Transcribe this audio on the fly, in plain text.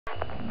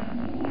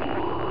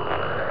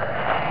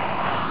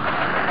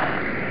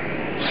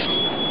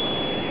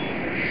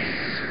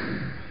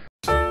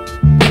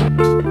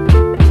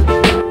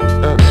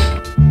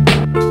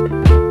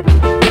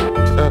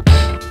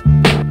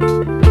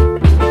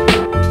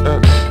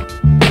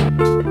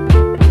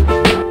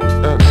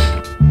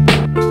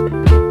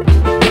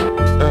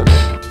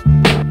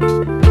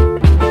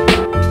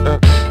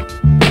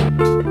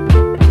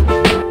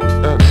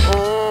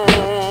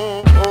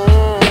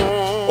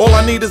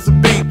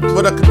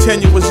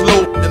Continuous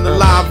loop and the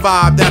live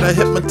vibe that'll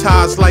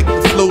hypnotize like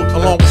the flute,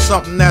 along with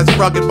something that's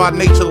rugged by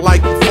nature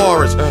like the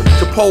forest,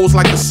 composed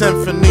like a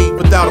symphony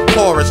without a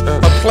chorus.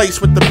 A place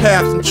with the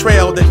path and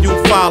trail that you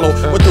follow,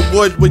 with the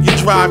wood where you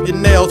drive your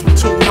nails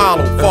with too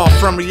hollow. Far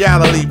from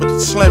reality with a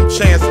slim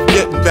chance of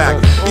getting back,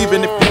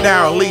 even if you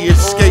narrowly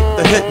escape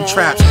the hidden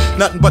traps.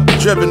 Nothing but the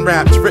driven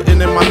raps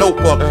written in my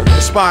notebook,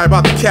 inspired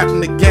by the cap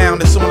and the gown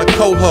that's on a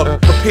coat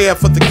hook. Prepare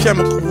for the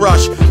chemical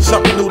rush,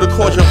 something new to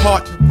cause your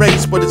heart to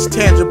race, but it's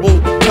tangible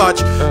to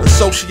touch.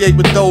 Associate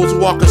with those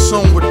who are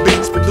consumed with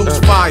beats, produce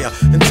fire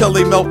until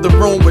they melt the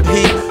room with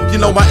heat. You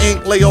know my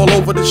ink lay all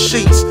over the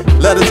sheets.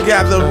 Letters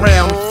gather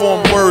around and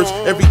form words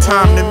every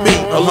time they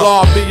meet.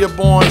 Allah be your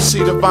born, see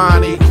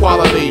divine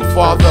equality.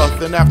 Father,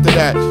 then after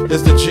that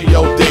is the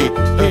G.O.D.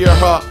 Hear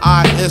her,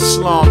 I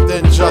Islam,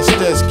 then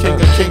justice. King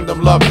of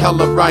kingdom, love,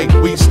 hella right,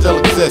 we still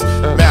exist.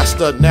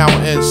 Master, now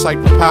in sight,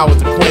 for power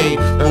to queen.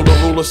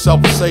 Ruler,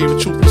 self-savior,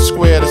 truth is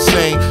square to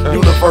sing.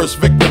 Universe,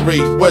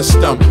 victory,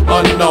 wisdom,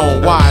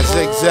 unknown. Why,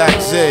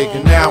 zigzag, zig,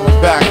 and now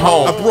we're back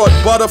home. I brought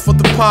butter for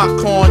the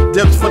popcorn,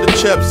 dips for the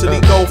chips,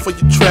 and go for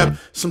your trip.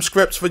 Some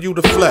scripts for you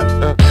to flip,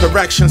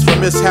 corrections for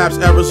mishaps,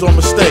 errors, or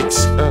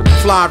mistakes.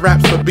 Fly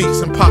raps for beats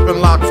and poppin'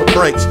 lock for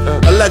breaks.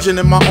 A legend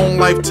in my own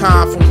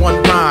lifetime from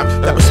one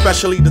rhyme that was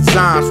specially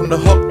designed from the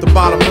hook to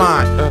bottom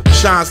line.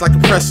 Shines like a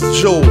precious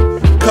jewel,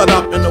 cut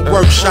up in the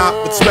workshop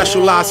with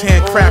specialized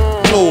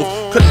handcrafted tools.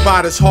 Couldn't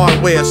buy this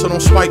hardware, so don't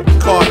swipe the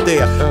card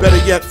there. Better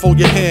yet, fold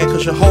your hand,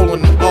 cause you're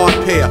holding an odd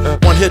pair.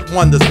 One hit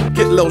wonders,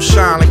 get a little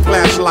shine like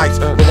flashlights.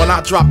 But when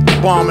I drop the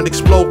bomb and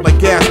explode like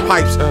gas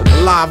pipes,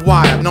 a live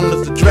wire, known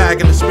as the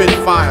dragon and spit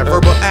fire.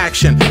 Verbal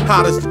action,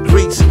 hot as the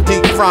grease and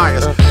deep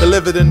fryers.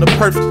 Delivered in the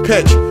perfect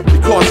pitch,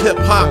 because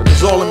hip-hop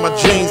is all in my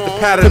genes. The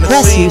pattern,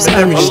 the scene,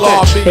 and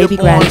Allah be your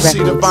born, see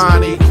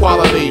divine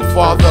equality.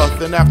 Father,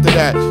 then after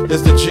that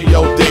is the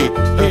G.O.D.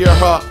 Hear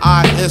her,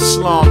 I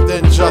Islam,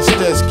 then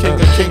justice. King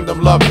of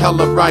kingdom, love,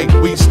 hella right,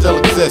 we still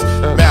exist.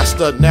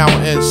 Master, now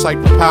in sight,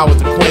 for power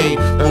to queen.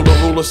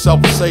 Ruler,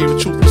 self-savior,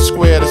 truth is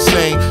square to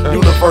sing.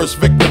 Universe,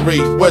 victory,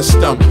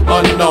 wisdom,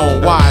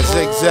 unknown. Why,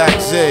 zigzag,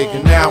 zig,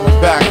 and now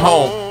we're back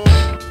home.